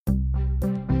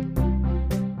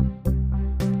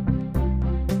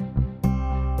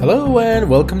Hello and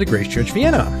welcome to Grace Church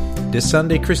Vienna. This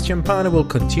Sunday Cristian Pana will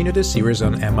continue the series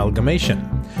on Amalgamation,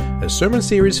 a sermon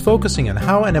series focusing on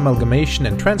how an amalgamation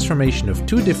and transformation of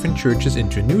two different churches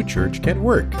into a new church can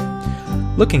work.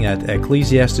 Looking at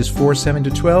Ecclesiastes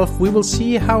 4:7-12, we will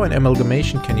see how an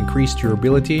amalgamation can increase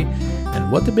durability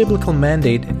and what the biblical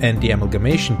mandate and the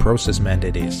amalgamation process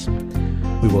mandate is.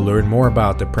 We will learn more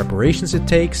about the preparations it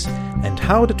takes and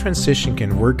how the transition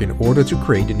can work in order to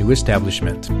create a new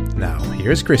establishment. Now,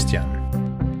 here's Christian.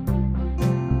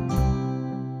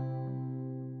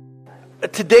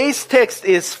 Today's text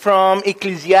is from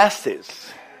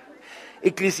Ecclesiastes.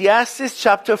 Ecclesiastes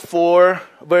chapter 4,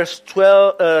 verse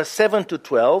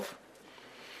 7-12.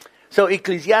 So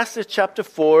Ecclesiastes chapter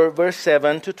 4, verse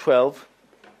 7-12.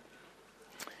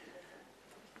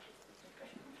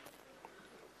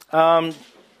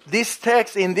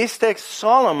 In this text,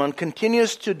 Solomon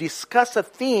continues to discuss a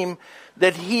theme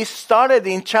that he started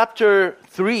in chapter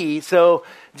 3. So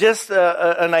just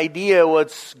an idea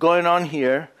what's going on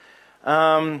here.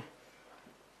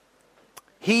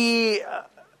 He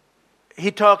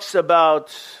talks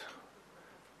about,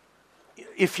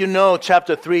 if you know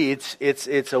chapter 3,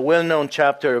 it's a well-known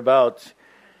chapter about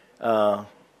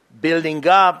building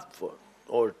up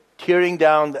or tearing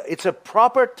down. It's a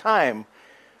proper time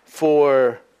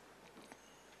for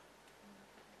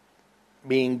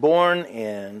being born,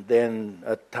 and then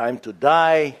a time to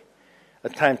die, a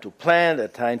time to plant, a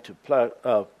time to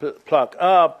pluck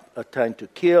up, a time to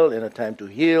kill, and a time to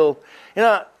heal.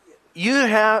 We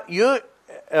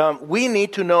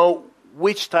need to know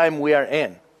which time we are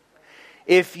in.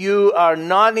 If you are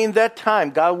not in that time,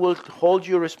 God will hold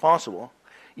you responsible.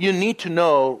 You need to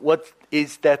know what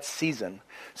is that season.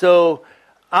 So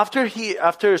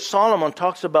after Solomon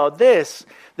talks about this,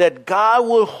 that God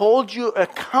will hold you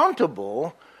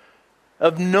accountable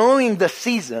of knowing the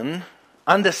season,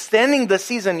 understanding the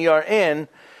season you are in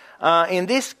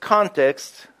this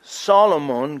context,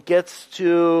 Solomon gets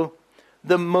to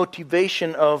the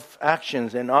motivation of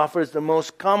actions and offers the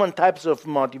most common types of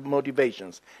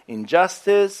motivations: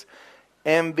 injustice,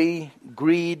 envy,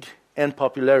 greed, and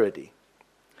popularity.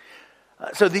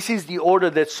 So this is the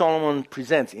order that Solomon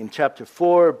presents in chapter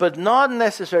 4, but not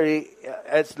necessarily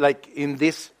as like in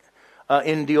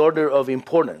the order of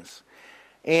importance.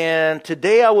 And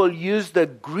today I will use the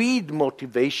greed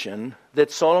motivation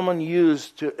that Solomon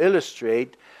used to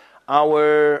illustrate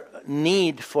our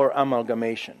need for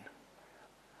amalgamation.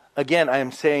 Again, I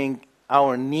am saying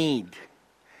our need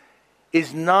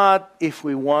is not if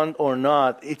we want or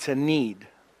not, it's a need.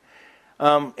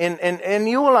 And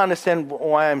you will understand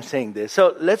why I'm saying this.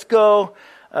 So let's go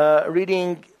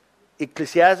reading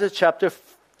Ecclesiastes chapter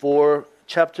 4,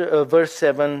 verse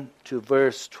 7 to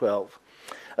verse 12.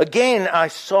 Again, I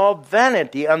saw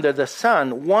vanity under the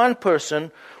sun, one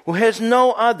person who has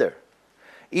no other,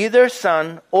 either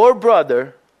son or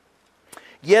brother,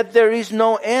 yet there is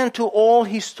no end to all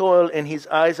his toil, and his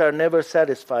eyes are never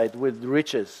satisfied with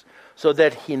riches, so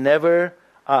that he never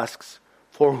asks,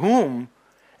 "For whom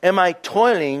am I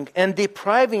toiling and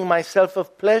depriving myself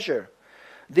of pleasure?"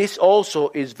 This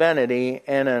also is vanity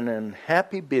and an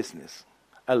unhappy business.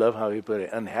 I love how he put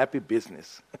it, unhappy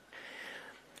business.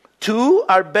 Two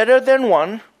are better than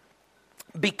one,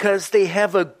 because they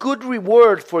have a good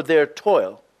reward for their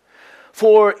toil.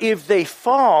 For if they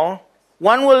fall,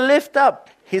 one will lift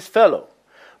up his fellow.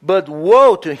 But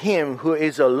woe to him who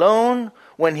is alone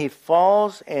when he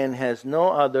falls and has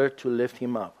no other to lift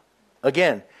him up.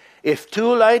 Again, if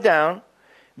two lie down,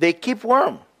 they keep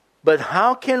warm. But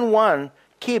how can one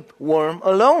keep warm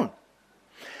alone?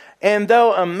 And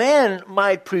though a man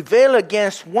might prevail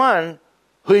against one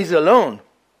who is alone,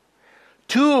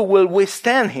 two will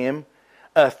withstand him.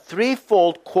 A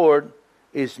threefold cord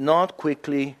is not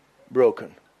quickly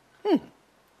broken.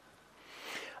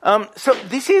 So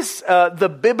this is the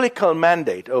biblical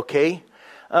mandate, okay?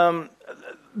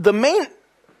 The main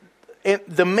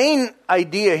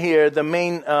idea here, the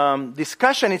main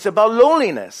discussion is about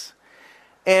loneliness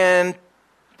and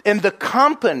the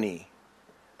company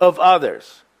of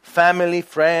others, family,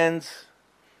 friends,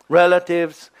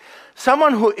 relatives.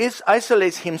 Someone who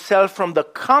isolates himself from the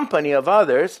company of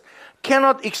others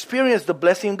cannot experience the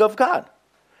blessing of God.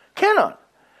 Cannot.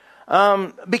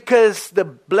 Because the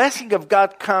blessing of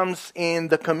God comes in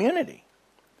the community.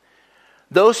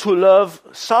 Those who love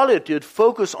solitude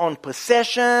focus on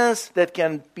possessions that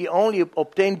can be only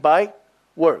obtained by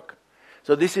work.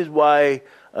 So this is why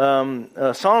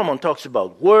Solomon talks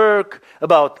about work,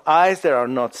 about eyes that are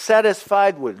not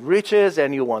satisfied with riches,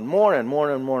 and you want more and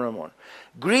more and more and more.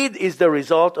 Greed is the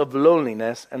result of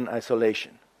loneliness and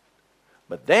isolation.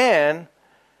 But then,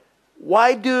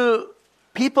 why do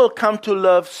people come to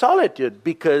love solitude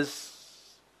because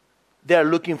they're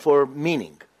looking for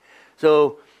meaning.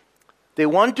 So they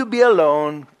want to be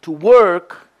alone, to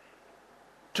work,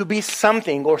 to be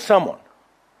something or someone.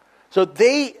 So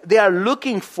they are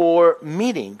looking for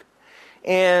meaning.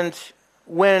 And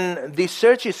when the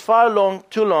search is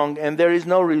too long and there is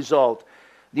no result,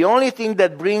 the only thing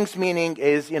that brings meaning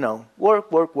is,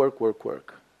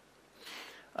 work.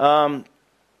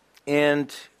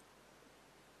 And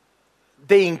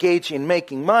they engage in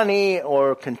making money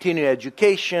or continue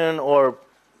education or,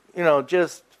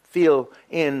 just feel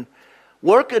in.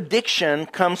 Work addiction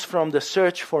comes from the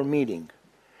search for meaning.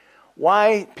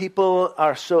 Why people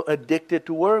are so addicted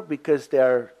to work? Because they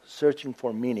are searching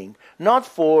for meaning, not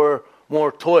for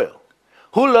more toil.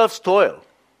 Who loves toil?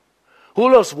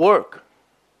 Who loves work?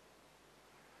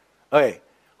 Okay,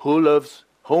 who loves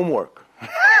homework?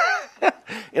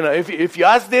 If you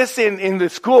ask this in the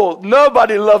school,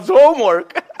 nobody loves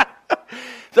homework.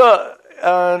 So,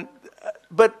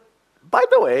 but by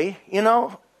the way,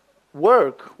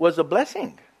 work was a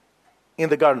blessing in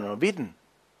the Garden of Eden.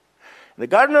 In the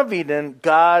Garden of Eden,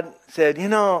 God said,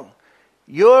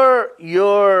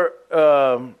 your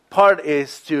part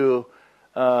is to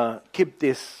keep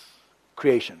this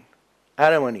creation,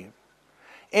 Adam and Eve.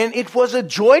 And it was a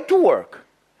joy to work.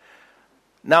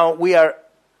 Now we are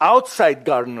outside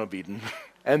Garden of Eden.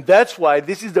 And that's why,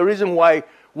 this is the reason why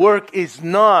work is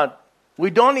not, we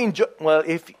don't enjoy, well,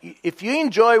 if you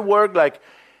enjoy work like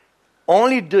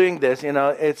only doing this,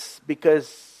 it's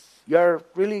because you're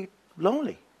really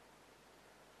lonely.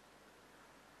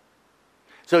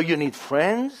 So you need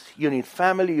friends, you need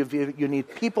family, you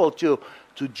need people to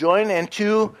join and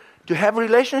to have a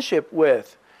relationship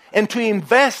with. And to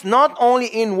invest not only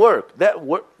in work. That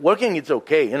working is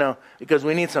okay, because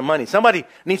we need some money. Somebody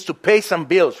needs to pay some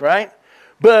bills, right?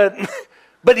 But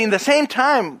in the same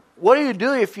time, what do you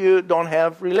do if you don't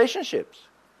have relationships?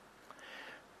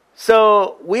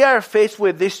 So we are faced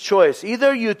with this choice.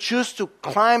 Either you choose to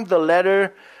climb the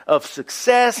ladder of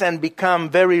success and become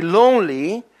very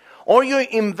lonely, or you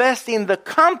invest in the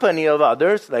company of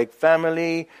others, like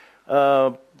family,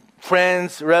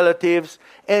 friends, relatives,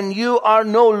 and you are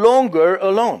no longer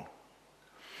alone.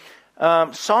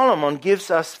 Solomon gives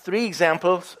us 3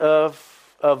 examples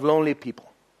of lonely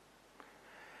people.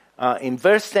 In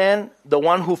verse 10, the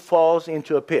one who falls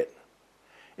into a pit.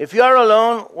 If you are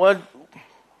alone, what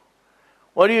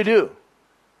do?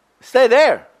 Stay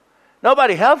there.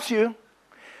 Nobody helps you.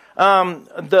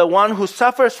 The one who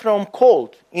suffers from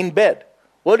cold in bed.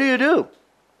 What do?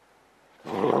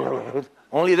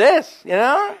 Only this,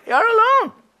 you're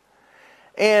alone.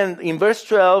 And in verse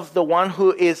 12, the one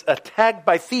who is attacked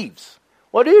by thieves.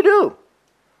 What do?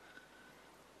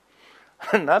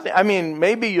 Nothing. I mean,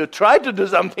 maybe you try to do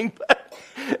something, but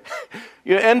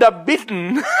you end up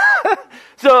beaten.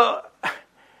 So,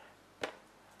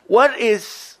 what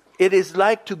is it is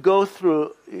like to go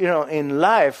through, in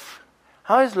life,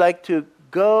 how is it like to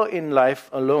go in life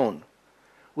alone,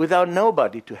 without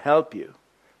nobody to help you,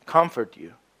 comfort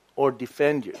you, or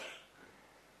defend you?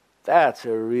 That's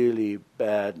a really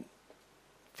bad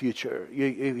future.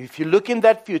 If you look in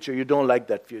that future, you don't like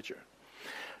that future.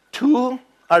 2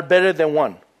 are better than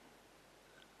 1.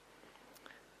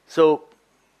 So,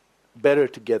 better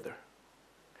together.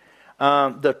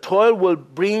 The toil will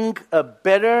bring a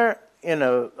better,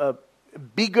 a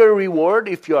bigger reward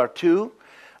if you are 2.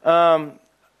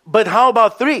 But how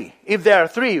about 3? If there are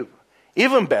 3,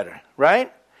 even better,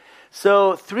 right?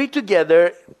 So 3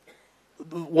 together,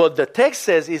 what the text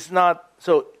says is not,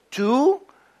 so 2,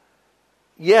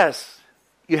 yes,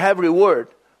 you have reward,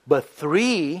 but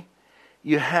 3,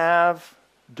 you have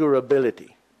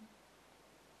durability,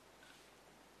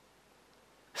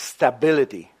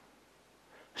 stability,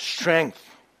 strength.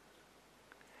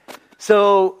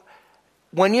 So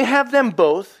when you have them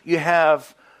both, you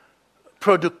have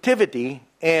productivity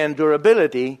and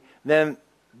durability, then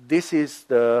this is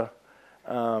the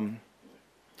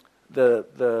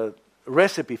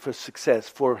recipe for success,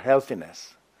 for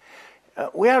healthiness.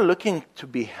 We are looking to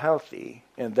be healthy,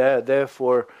 and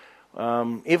therefore,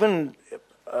 even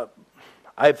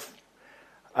I've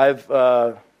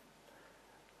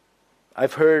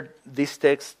heard this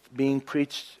text being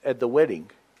preached at the wedding.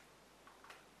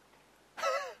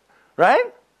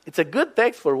 Right? It's a good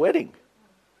text for wedding.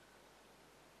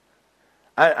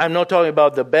 I'm not talking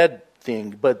about the bed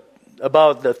thing, but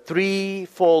about the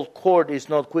 3-fold cord is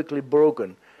not quickly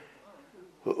broken.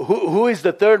 Who is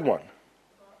the third one?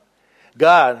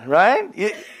 God, right?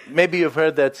 Maybe you've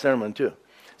heard that sermon too.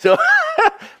 So,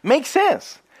 makes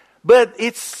sense. But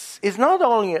it's not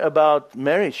only about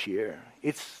marriage here.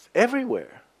 It's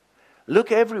everywhere.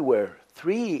 Look everywhere.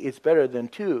 3 is better than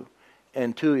 2,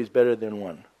 and 2 is better than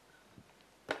 1.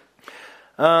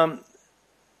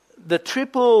 The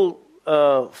triple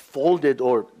folded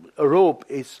or rope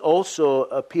is also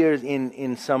appears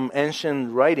in some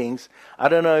ancient writings. I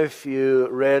don't know if you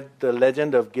read the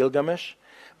legend of Gilgamesh,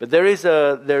 but there is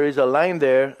a line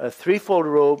there: a threefold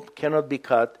rope cannot be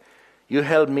cut. You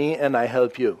help me, and I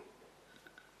help you.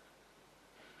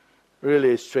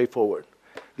 Really straightforward.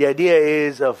 The idea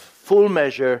is of full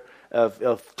measure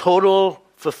of total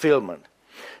fulfillment.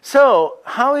 So,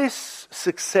 how is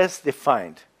success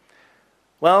defined?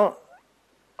 Well,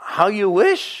 how you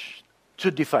wish to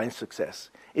define success.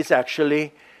 It's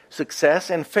actually success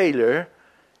and failure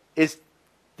is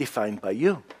defined by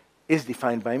you, is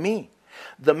defined by me.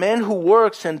 The man who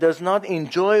works and does not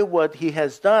enjoy what he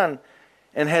has done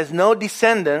and has no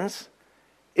descendants,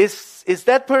 is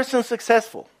that person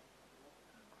successful?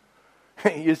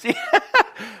 You see?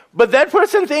 But that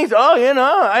person thinks,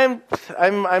 I'm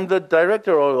the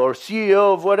director or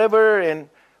CEO of whatever,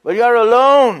 but you are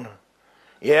alone.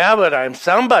 Yeah, but I'm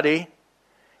somebody.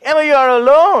 Yeah, but you are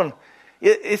alone.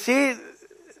 You see,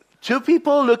 two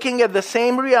people looking at the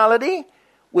same reality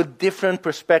with different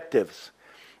perspectives.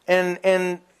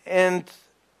 And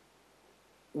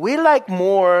we like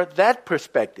more that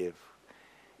perspective.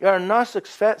 You are not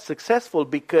successful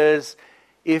because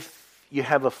if you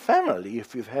have a family,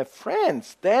 if you have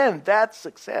friends, then that's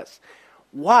success.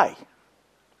 Why?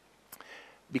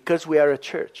 Because we are a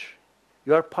church.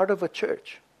 You are part of a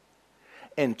church.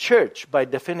 And church, by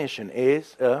definition,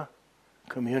 is a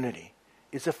community.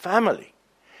 It's a family.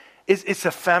 It's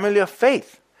a family of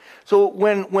faith. So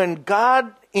when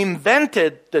God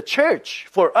invented the church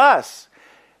for us,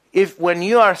 when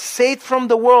you are saved from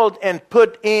the world and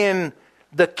put in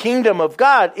the kingdom of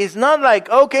God, it's not like,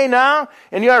 okay now,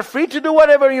 and you are free to do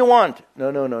whatever you want.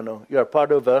 No. You are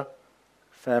part of a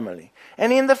family.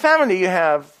 And in the family you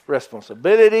have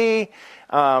responsibility,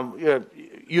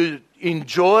 you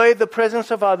enjoy the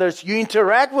presence of others, you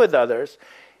interact with others,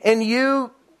 and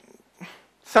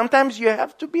sometimes you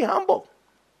have to be humble.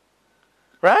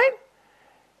 Right?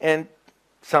 And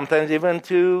sometimes even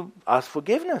to ask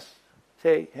forgiveness.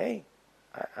 Say, hey,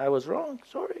 I was wrong,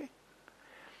 sorry.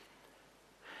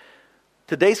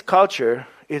 Today's culture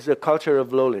is a culture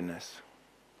of lowliness.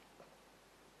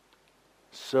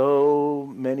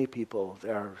 So many people, they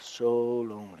are so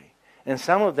lonely. And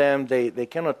some of them, they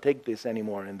cannot take this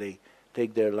anymore, and they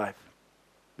take their life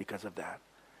because of that.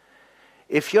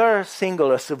 If you're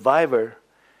single, a survivor,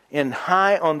 and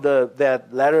high on that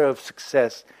ladder of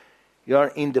success, you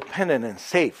are independent and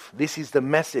safe. This is the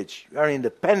message. You are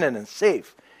independent and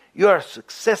safe. You are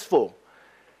successful.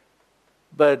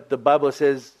 But the Bible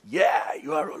says, yeah,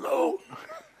 you are alone.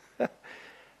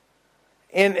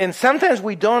 and sometimes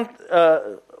we don't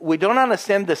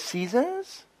understand the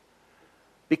seasons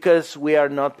because we are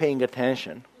not paying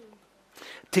attention.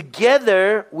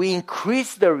 Together we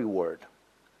increase the reward.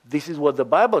 This is what the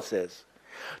Bible says.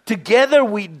 Together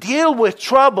we deal with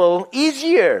trouble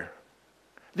easier.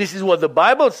 This is what the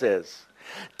Bible says.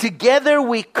 Together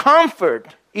we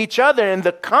comfort each other, and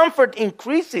the comfort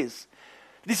increases.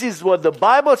 This is what the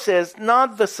Bible says,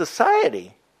 not the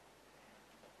society.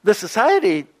 The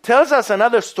society tells us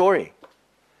another story.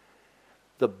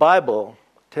 The Bible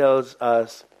tells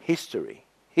us history,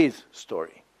 his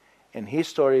story. And his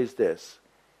story is this: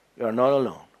 you are not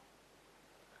alone.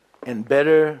 And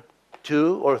better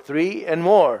 2 or 3 and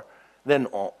more than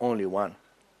only one.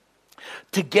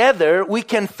 Together we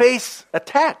can face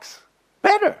attacks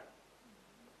better.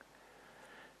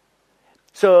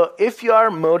 So if you are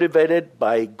motivated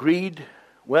by greed,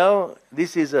 well,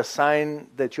 this is a sign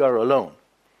that you are alone,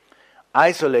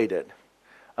 isolated.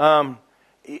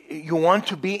 You want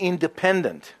to be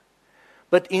independent.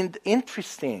 But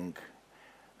interesting,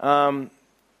 I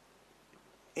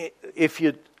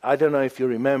don't know if you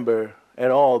remember at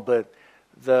all, but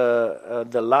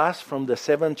the last from the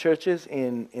 7 churches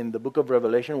in the book of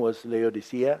Revelation was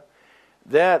Laodicea.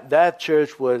 That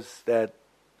church was that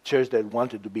church that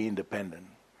wanted to be independent.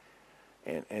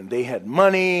 And they had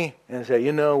money and said,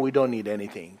 we don't need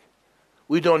anything.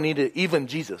 We don't need it, even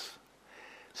Jesus.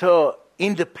 So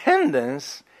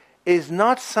independence is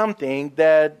not something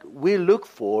that we look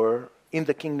for in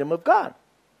the kingdom of God.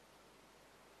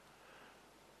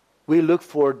 We look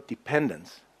for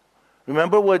dependence.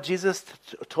 Remember what Jesus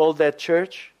told that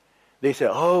church? They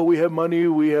said, we have money,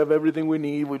 we have everything we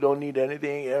need, we don't need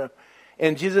anything. Yeah.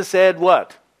 And Jesus said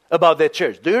what about that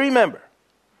church? Do you remember?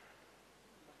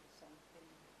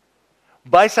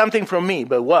 Buy something from me,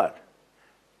 but what?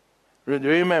 Do you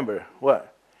remember?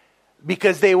 What?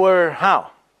 Because they were how?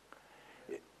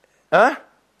 Huh?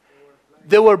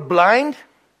 They were blind.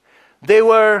 They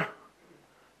were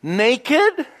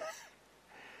naked.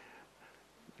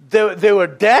 They were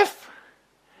deaf.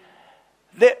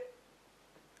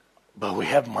 But we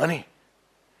have money.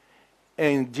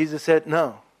 And Jesus said,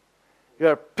 no. You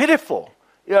are pitiful.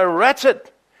 You are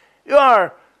wretched. You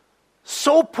are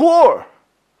so poor.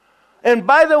 And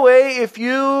by the way, if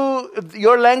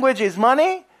your language is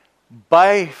money,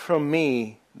 buy from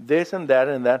me this and that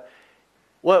and that.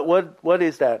 What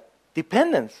is that?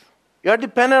 Dependence. You are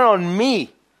dependent on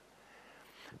me.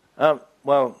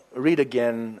 Well, read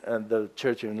again the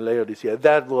church in Laodicea.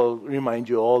 That will remind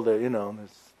you all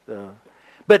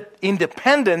but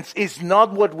independence is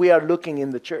not what we are looking in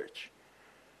the church.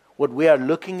 What we are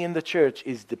looking in the church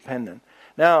is dependent.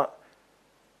 Now,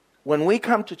 when we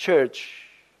come to church,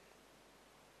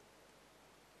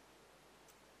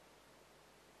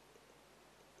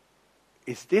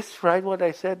 is this right what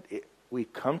I said? We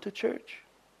come to church?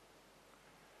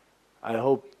 I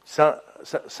hope.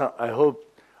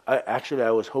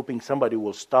 I was hoping somebody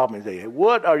will stop me and say, hey,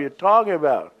 "What are you talking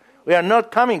about? We are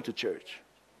not coming to church.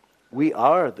 We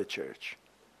are the church.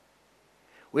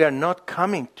 We are not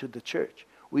coming to the church.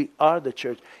 We are the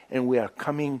church, and we are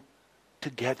coming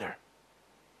together.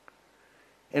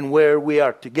 And where we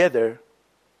are together,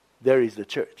 there is the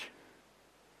church."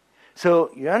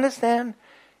 So you understand?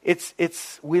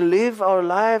 We live our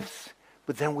lives,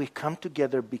 but then we come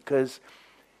together because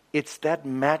it's that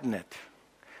magnet.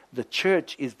 The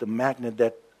church is the magnet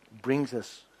that brings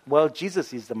us. Well,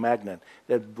 Jesus is the magnet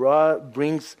that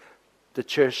brings the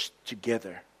church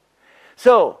together.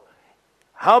 So,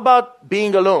 how about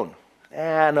being alone?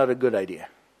 Not a good idea.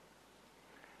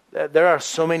 There are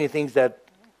so many things that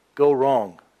go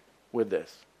wrong with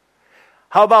this.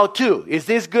 How about two? Is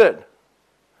this good?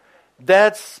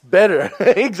 That's better.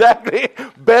 Exactly.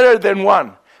 Better than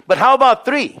one. But how about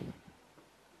three?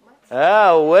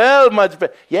 Much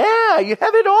better. Yeah, you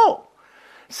have it all.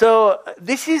 So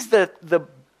this is the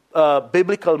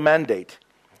biblical mandate.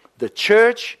 The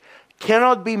church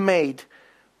cannot be made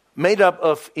up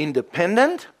of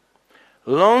independent,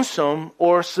 lonesome,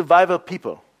 or survival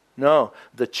people. No,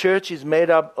 the church is made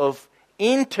up of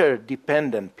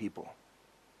interdependent people.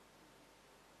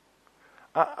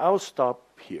 I'll stop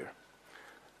here.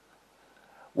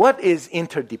 What is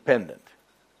interdependent?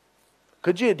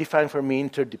 Could you define for me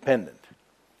interdependent?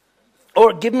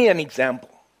 Or give me an example.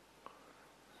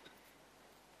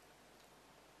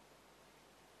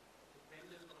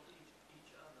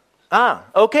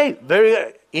 Okay.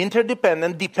 Very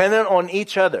interdependent, dependent on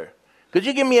each other. Could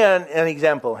you give me an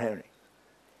example, Henry,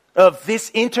 of this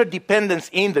interdependence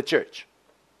in the church?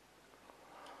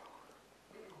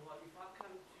 Well, if I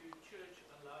come to church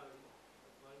alone,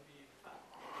 it won't be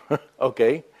fun.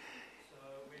 Okay. So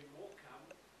when more come,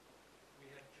 we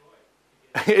have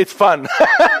joy. It's fun.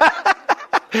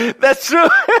 That's true.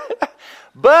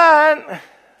 But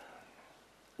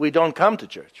we don't come to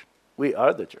church. We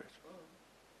are the church.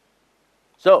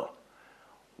 So,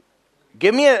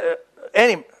 give me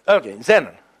okay,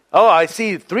 Zenon. Oh, I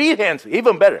see 3 hands.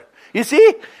 Even better. You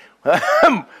see?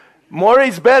 More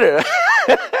is better.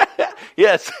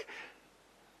 Yes. Tim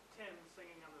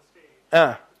singing on the stage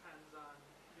depends on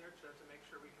Mircha to make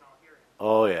sure we can all hear him.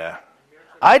 Oh, yeah.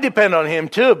 I depend on him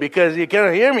too because you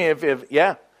cannot hear me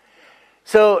yeah.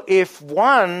 So if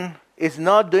one is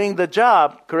not doing the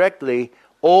job correctly,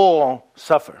 all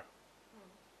suffer.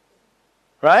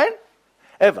 Right?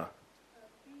 Eva?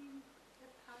 Being a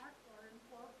part or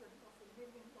important of a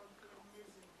living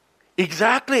organism.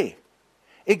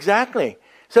 Exactly.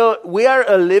 So we are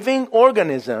a living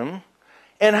organism.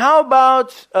 And how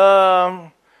about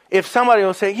if somebody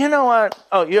will say, you know what?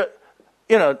 Oh,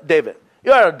 David,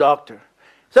 you are a doctor.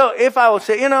 So if I will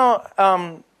say,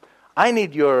 I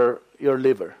need your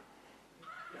liver.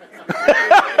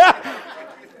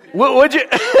 Would you?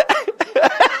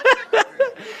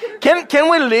 Can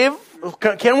we live?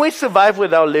 Can we survive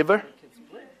without liver?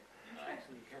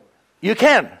 You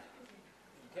can.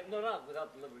 No,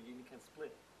 without the liver, you can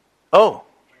split. Oh.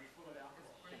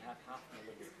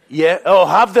 Yeah. Oh,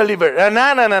 half the liver. No.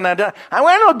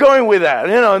 We're not going with that.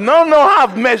 No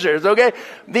half measures. Okay,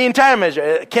 the entire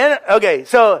measure. Okay.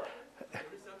 So.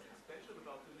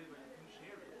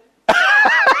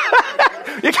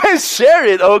 You can share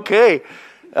it. Okay.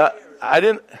 I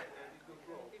didn't.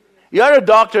 You're a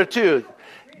doctor too.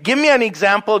 Give me an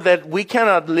example that we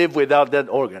cannot live without that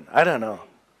organ. I don't know.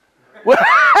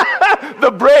 The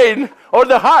brain or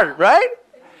the heart, right?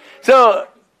 So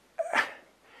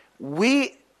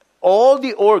all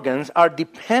the organs are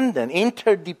dependent,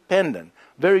 interdependent.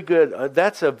 Very good.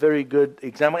 That's a very good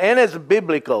example. And it's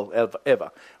biblical,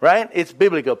 Eva, right? It's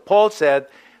biblical. Paul said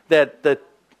that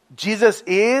Jesus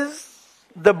is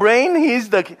the brain, He's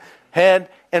the head,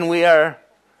 and we are,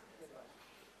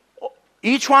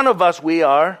 each one of us, we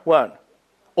are what?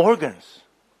 Organs.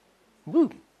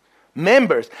 Woo.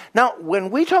 Members. Now,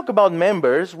 when we talk about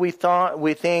members, we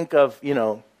think of,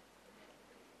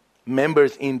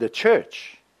 members in the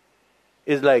church.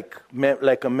 Is like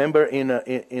a member in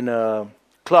a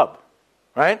club,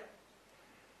 right?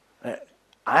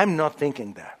 I'm not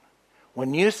thinking that.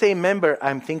 When you say member,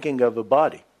 I'm thinking of a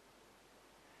body.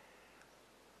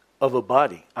 Of a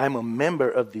body. I'm a member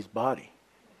of this body.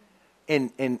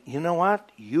 And you know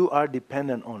what? You are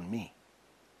dependent on me.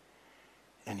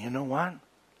 And you know what?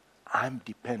 I'm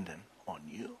dependent on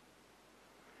you.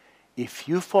 If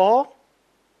you fall,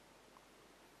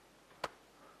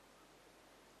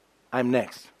 I'm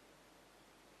next.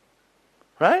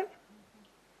 Right?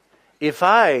 If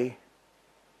I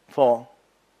fall,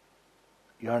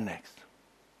 you're next.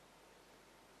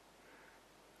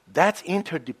 That's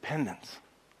interdependence.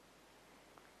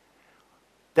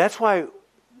 That's why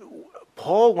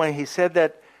Paul, when he said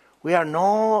that we are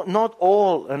not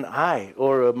all an eye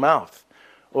or a mouth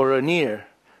or an ear,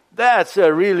 that's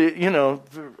a really,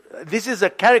 this is a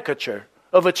caricature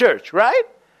of a church, right?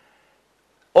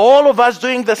 All of us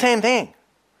doing the same thing.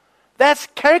 That's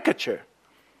caricature.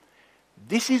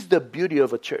 This is the beauty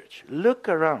of a church. Look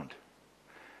around.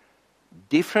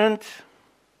 Different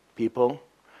people,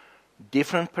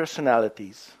 different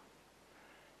personalities,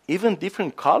 even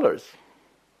different colors,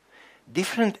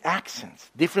 different accents,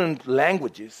 different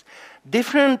languages,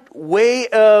 different way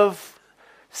of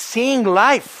seeing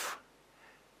life.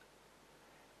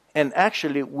 And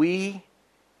actually, we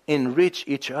enrich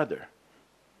each other.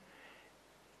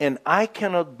 And I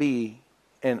cannot be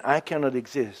and I cannot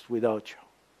exist without you.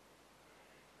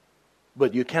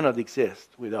 But you cannot exist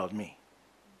without me.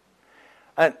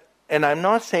 And I'm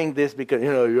not saying this because,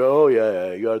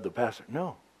 you are the pastor.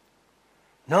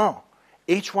 No.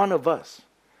 Each one of us,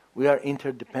 we are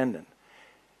interdependent.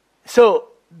 So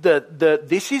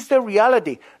this is the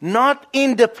reality. Not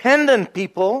independent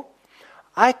people.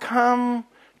 I come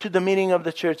to the meeting of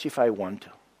the church if I want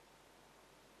to.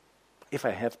 If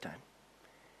I have time.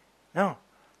 No.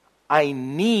 I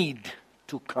need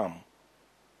to come.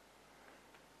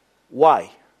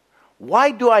 Why?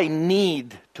 Why do I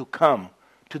need to come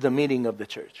to the meeting of the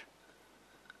church?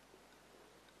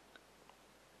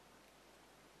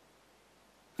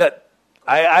 That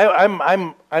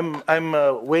I'm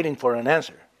waiting for an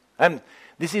answer.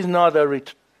 This is not a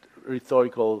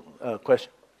rhetorical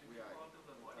question.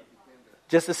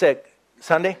 Just a sec.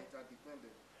 Sunday?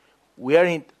 We are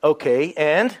in, okay,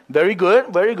 and very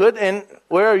good. And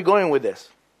where are you going with this?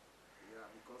 Yeah,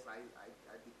 because I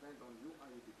depend on you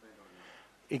and you depend on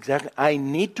me. Exactly. I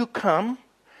need to come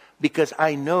because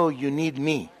I know you need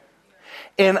me.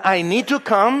 And I need to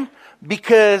come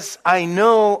because I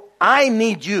know I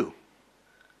need you.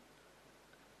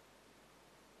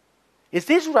 Is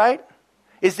this right?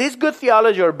 Is this good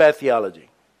theology or bad theology?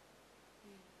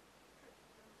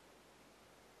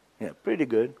 Yeah, pretty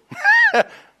good.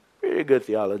 Pretty good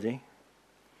theology.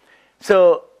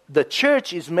 So the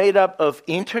church is made up of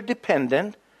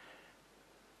interdependent,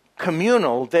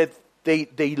 communal, that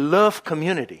they love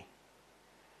community,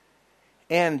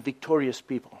 and victorious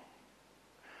people.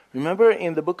 Remember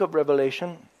in the book of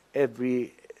Revelation,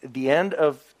 the end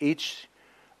of each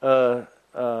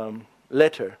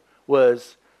letter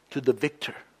was to the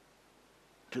victor,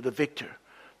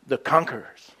 the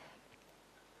conquerors.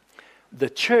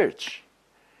 The church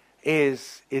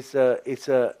is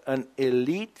an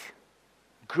elite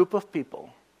group of people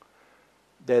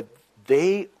that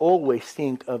they always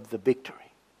think of the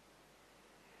victory.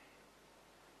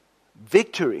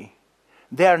 Victory.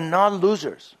 They are not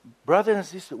losers. Brothers and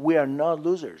sisters, we are not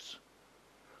losers.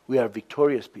 We are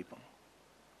victorious people.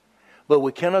 But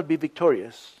we cannot be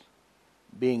victorious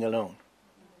being alone.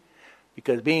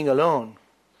 Because being alone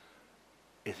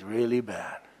is really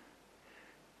bad.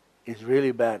 It's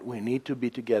really bad. We need to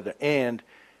be together. And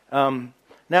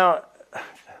now,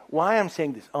 why I'm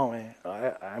saying this? Oh, man,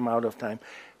 I'm out of time.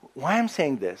 Why I'm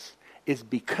saying this is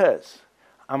because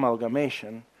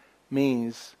amalgamation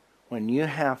means when you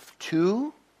have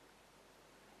three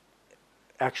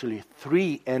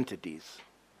entities.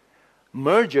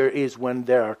 Merger is when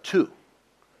there are two.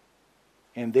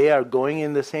 And they are going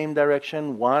in the same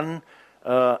direction. One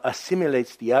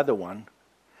assimilates the other one.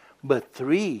 But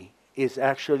three is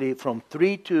actually from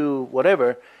three to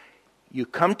whatever, you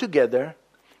come together,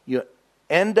 you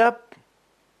end up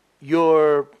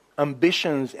your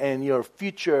ambitions and your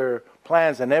future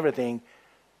plans and everything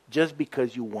just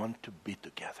because you want to be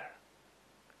together.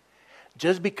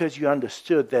 Just because you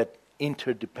understood that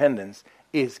interdependence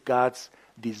is God's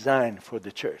design for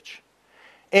the church.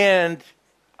 And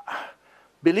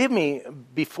believe me,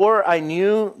 before I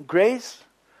knew Grace,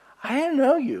 I didn't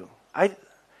know you.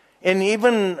 And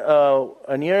even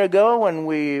a year ago when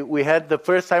we had the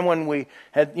first time when we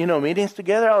had, meetings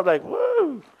together, I was like,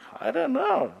 whoa, I don't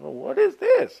know. What is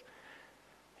this?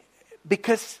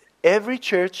 Because every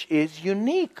church is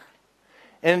unique.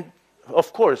 And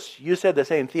of course, you said the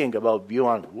same thing about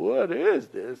Beyond. What is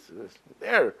this?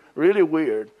 They're really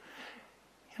weird.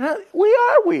 We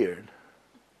are weird.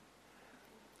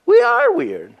 We are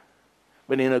weird,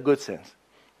 but in a good sense.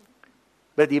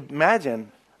 But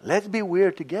imagine, let's be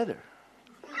weird together.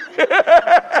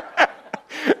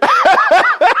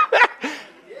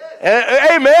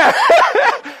 Amen.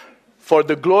 For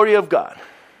the glory of God.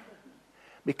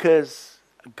 Because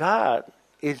God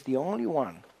is the only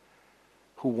one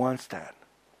who wants that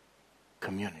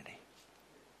community.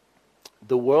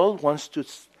 The world wants to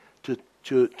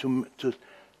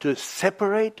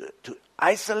separate, to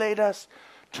isolate us,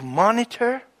 to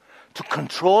monitor, to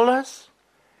control us.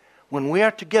 When we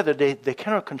are together, they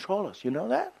cannot control us. You know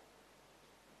that?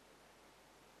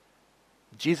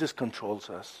 Jesus controls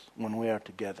us when we are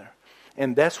together.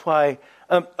 And that's why,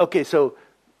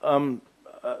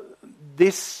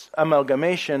 this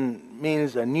amalgamation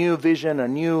means a new vision, a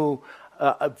new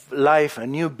life, a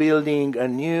new building,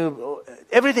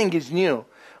 everything is new.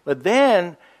 But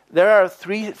then there are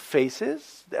 3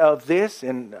 phases of this,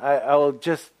 and I will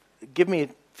just give me a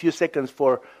few seconds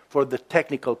for the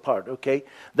technical part, okay?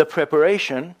 The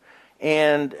preparation,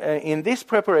 and in this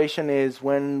preparation is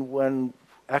when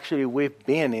actually we've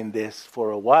been in this for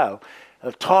a while,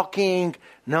 talking,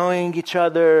 knowing each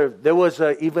other. There was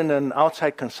even an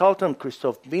outside consultant,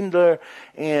 Christoph Windler,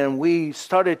 and we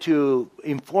started to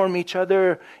inform each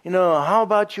other, how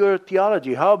about your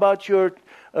theology? How about your,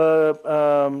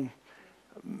 and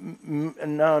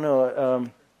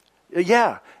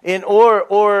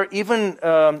or even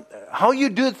how you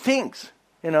do things,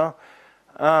 and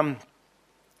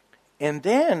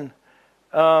then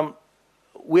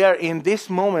we are in this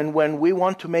moment when we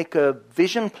want to make a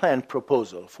vision plan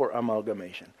proposal for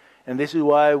amalgamation. And this is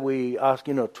why we ask,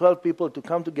 12 people to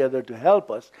come together to help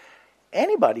us.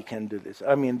 Anybody can do this.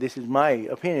 I mean, this is my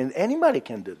opinion. Anybody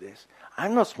can do this.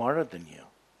 I'm not smarter than you.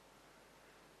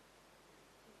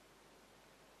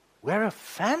 We're a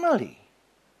family.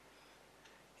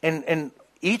 And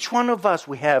each one of us,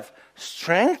 we have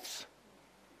strengths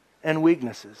and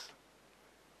weaknesses.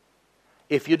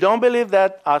 If you don't believe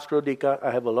that, ask Rodica.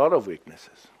 I have a lot of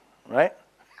weaknesses, right?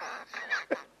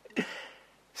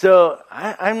 So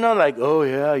I'm not like, oh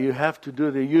yeah, you have to do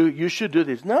this. You should do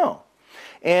this. No.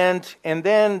 And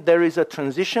then there is a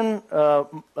transition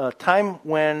time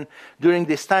when during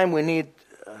this time we need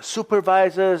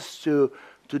supervisors to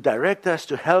direct us,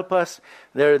 to help us.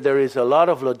 There is a lot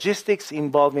of logistics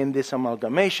involved in this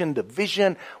amalgamation, the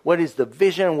vision. What is the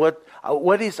vision?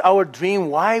 What is our dream?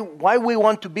 Why we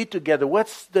want to be together?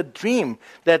 What's the dream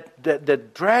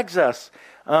that drags us?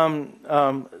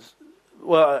 I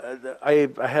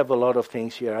have a lot of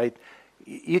things here.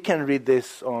 You can read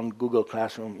this on Google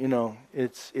Classroom.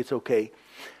 It's okay.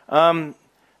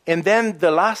 And then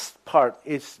the last part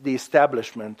is the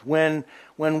establishment. When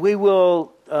we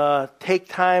will take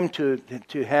time to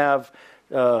have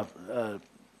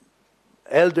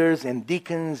elders and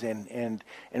deacons, and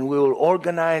we will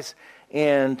organize,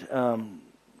 and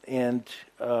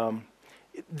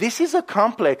this is a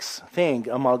complex thing.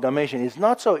 Amalgamation is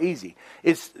not so easy.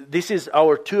 This is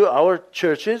our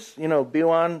churches,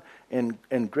 B1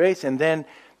 and Grace, and then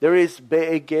there is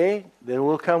BEG. They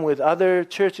will come with other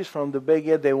churches from the BEG.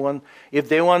 If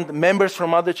they want members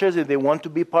from other churches, if they want to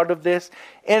be part of this.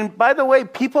 And by the way,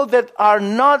 people that are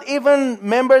not even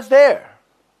members there.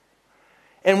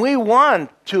 And we want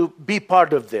to be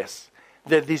part of this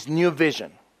new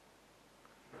vision.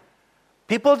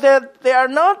 People that they are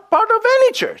not part of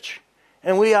any church.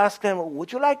 And we ask them,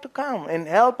 would you like to come and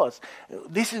help us?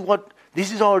 This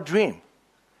is our dream.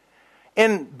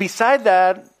 And beside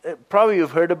that, probably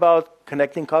you've heard about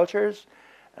Connecting Cultures.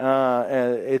 There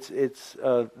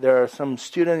are some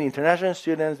international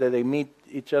students that they meet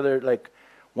each other like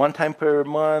one time per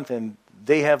month, and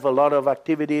they have a lot of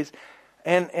activities.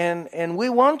 And we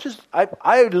want to.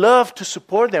 I love to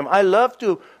support them. I love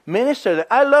to minister them.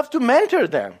 I love to mentor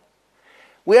them.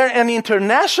 We are an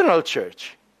international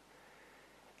church,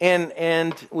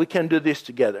 and we can do this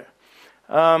together.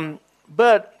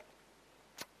 But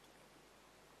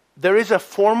there is a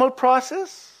formal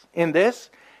process in this,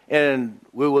 and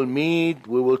we will meet,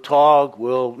 we will talk,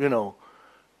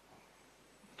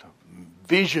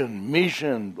 vision,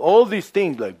 mission, all these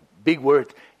things, like big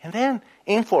words. And then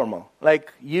informal,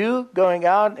 like you going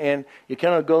out and you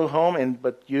cannot go home,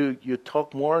 but you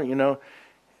talk more,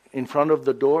 in front of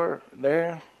the door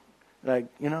there, like,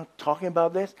 talking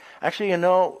about this. Actually,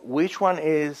 which one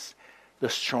is the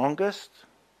strongest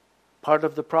part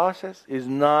of the process is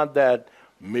not that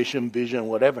mission, vision,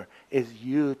 whatever. Is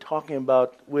you talking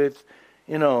about with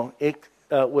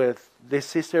this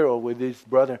sister or with this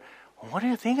brother. What do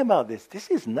you think about this? This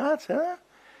is nuts, huh?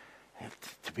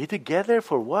 To be together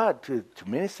for what? To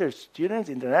minister students,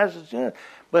 international students.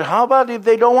 But how about if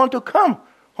they don't want to come?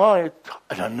 Well,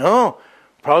 I don't know.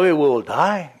 Probably we will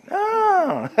die.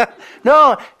 No.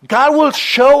 No, God will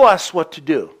show us what to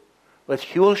do. But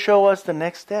He will show us the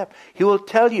next step. He will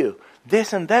tell you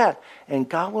this and that. And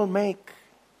God will make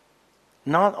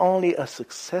not only a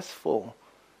successful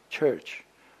church,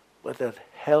 but a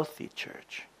healthy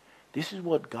church. This is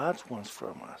what God wants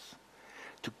from us.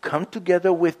 To come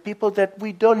together with people that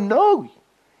we don't know.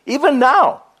 Even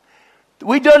now.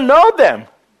 We don't know them.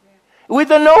 We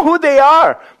don't know who they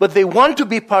are. But they want to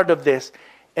be part of this.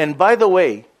 And by the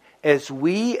way, as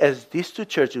these two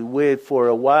churches, for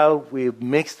a while we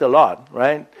mixed a lot,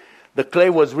 right? The clay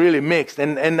was really mixed.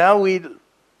 And now they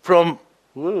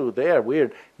are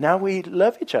weird. Now we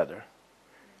love each other.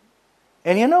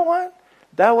 And you know what?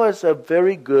 That was a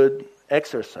very good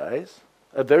exercise,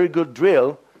 a very good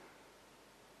drill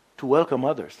to welcome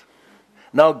others.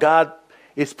 Now God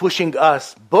is pushing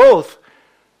us both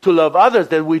to love others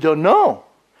that we don't know.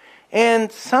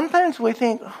 And sometimes we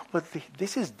think, but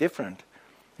this is different.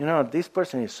 This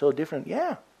person is so different.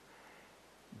 Yeah.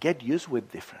 Get used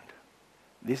with different.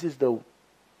 This is the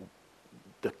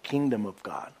kingdom of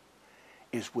God,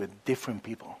 is with different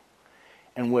people.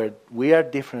 And where we are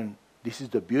different, this is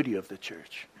the beauty of the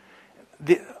church.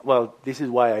 This is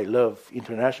why I love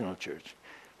international church,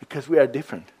 because we are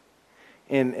different.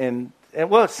 And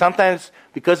sometimes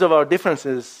because of our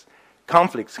differences,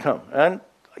 conflicts come. And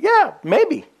yeah,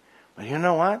 maybe. But you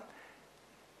know what?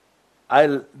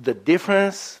 The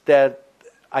difference that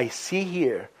I see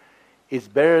here is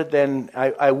better than,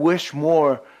 I wish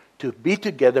more to be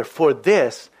together for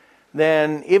this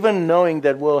than even knowing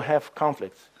that we'll have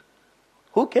conflicts.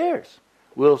 Who cares?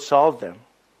 We'll solve them.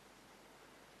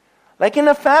 Like in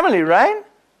a family, right?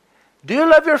 Do you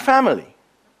love your family?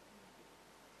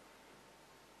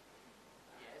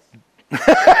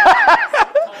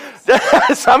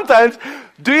 Yes. Sometimes,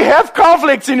 do you have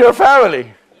conflicts in your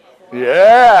family?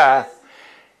 Yeah.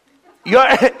 You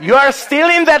are still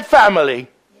in that family.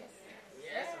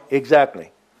 Yes.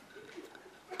 Exactly.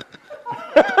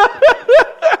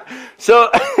 So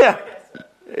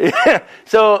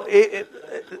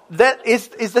that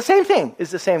is the same thing.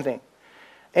 It's the same thing.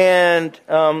 And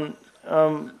a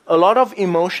lot of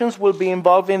emotions will be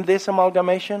involved in this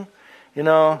amalgamation.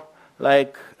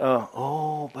 Like,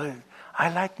 but I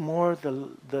like more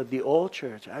the old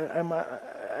church.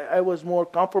 I was more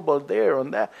comfortable there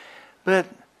on that. But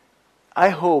I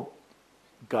hope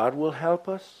God will help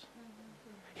us.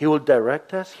 He will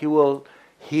direct us. He will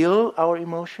heal our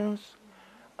emotions.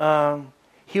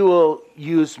 He will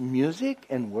use music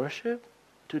and worship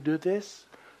to do this,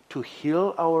 to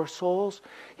heal our souls.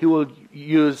 He will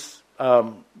use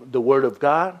the Word of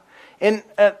God. And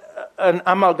an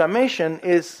amalgamation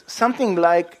is something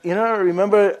like,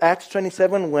 remember Acts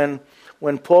 27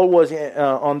 when Paul was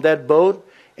on that boat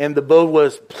and the boat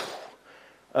was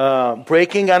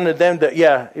breaking under them.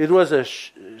 It was a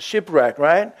shipwreck,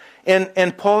 right?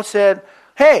 And Paul said,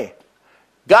 hey,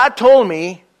 God told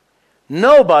me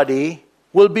nobody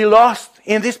will be lost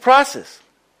in this process.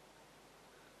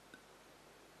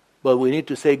 But we need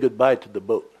to say goodbye to the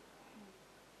boat.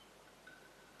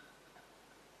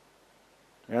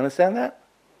 You understand that?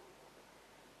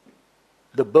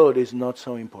 The boat is not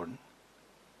so important.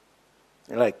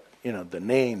 Like, the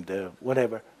name, the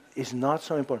whatever, is not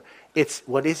so important.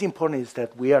 What is important is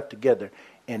that we are together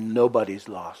and nobody is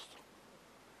lost.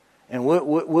 And we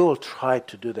will try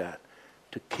to do that,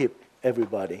 to keep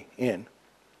everybody in.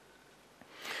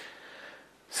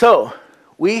 So,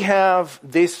 we have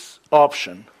this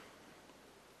option.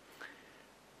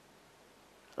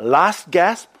 Last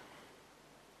gasp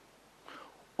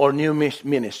or new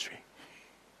ministry.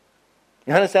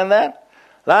 You understand that?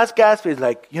 Last gasp is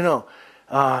like, we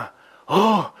are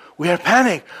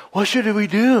panicked. What should we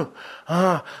do?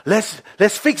 Let's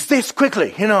fix this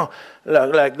quickly.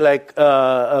 Like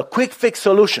quick fix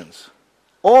solutions.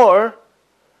 Or,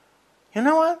 you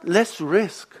know what? Let's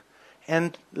risk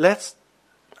and let's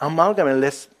amalgamate.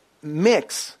 Let's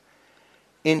mix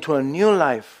into a new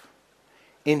life,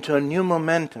 into a new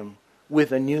momentum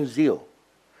with a new zeal.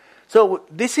 So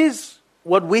this is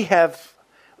what we have.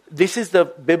 This is the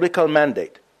biblical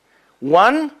mandate.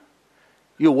 1,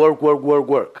 you work.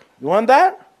 You want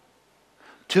that?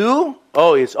 2,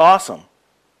 oh, it's awesome.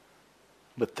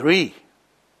 But 3,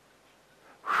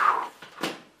 whew.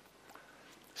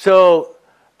 So,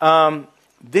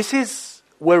 this is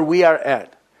where we are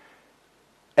at.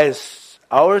 As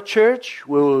our church,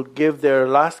 we will give their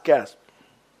last gasp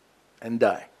and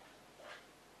die.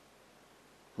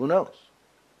 Who knows?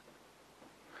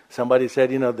 Somebody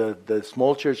said, the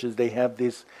small churches, they have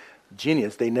this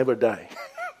genius. They never die.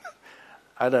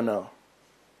 I don't know.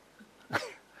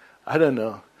 I don't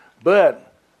know.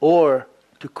 But, or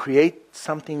to create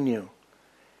something new.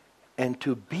 And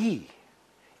to be.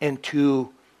 And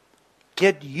to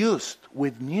get used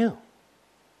with new.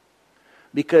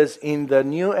 Because in the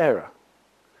new era,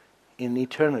 in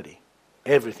eternity,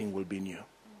 everything will be new.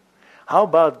 How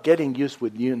about getting used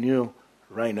with new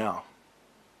right now?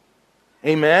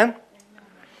 Amen?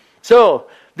 So,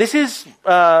 this is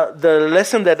the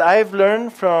lesson that I've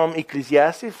learned from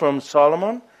Ecclesiastes, from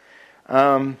Solomon.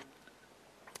 And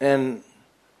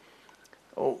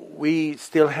we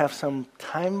still have some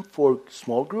time for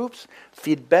small groups,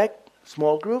 feedback,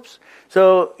 small groups.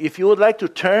 So, if you would like to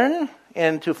turn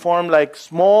and to form like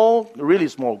really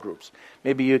small groups,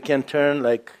 maybe you can turn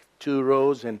like 2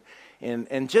 rows and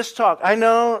just talk. I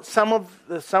know some of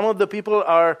the people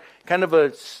are kind of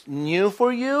new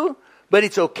for you, but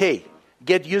it's okay.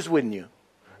 Get used with new.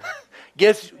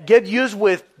 Get used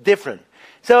with different.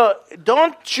 So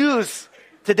don't choose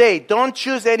today. Don't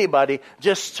choose anybody.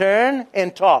 Just turn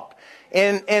and talk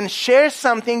and share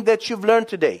something that you've learned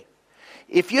today.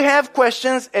 If you have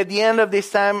questions at the end of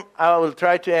this time, I will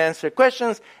try to answer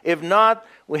questions. If not,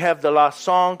 we have the last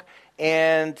song,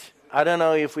 and I don't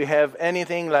know if we have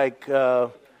anything like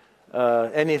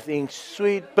anything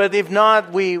sweet, but if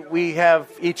not, we have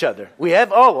each other. We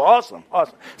have, awesome.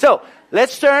 So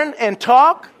let's turn and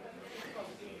talk.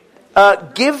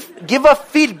 Give a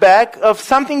feedback of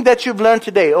something that you've learned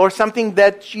today, or something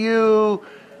that you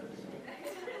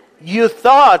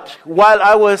thought while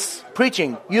I was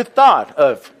preaching, you thought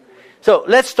of. So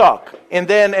let's talk, and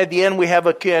then at the end we have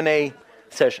a Q&A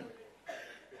session.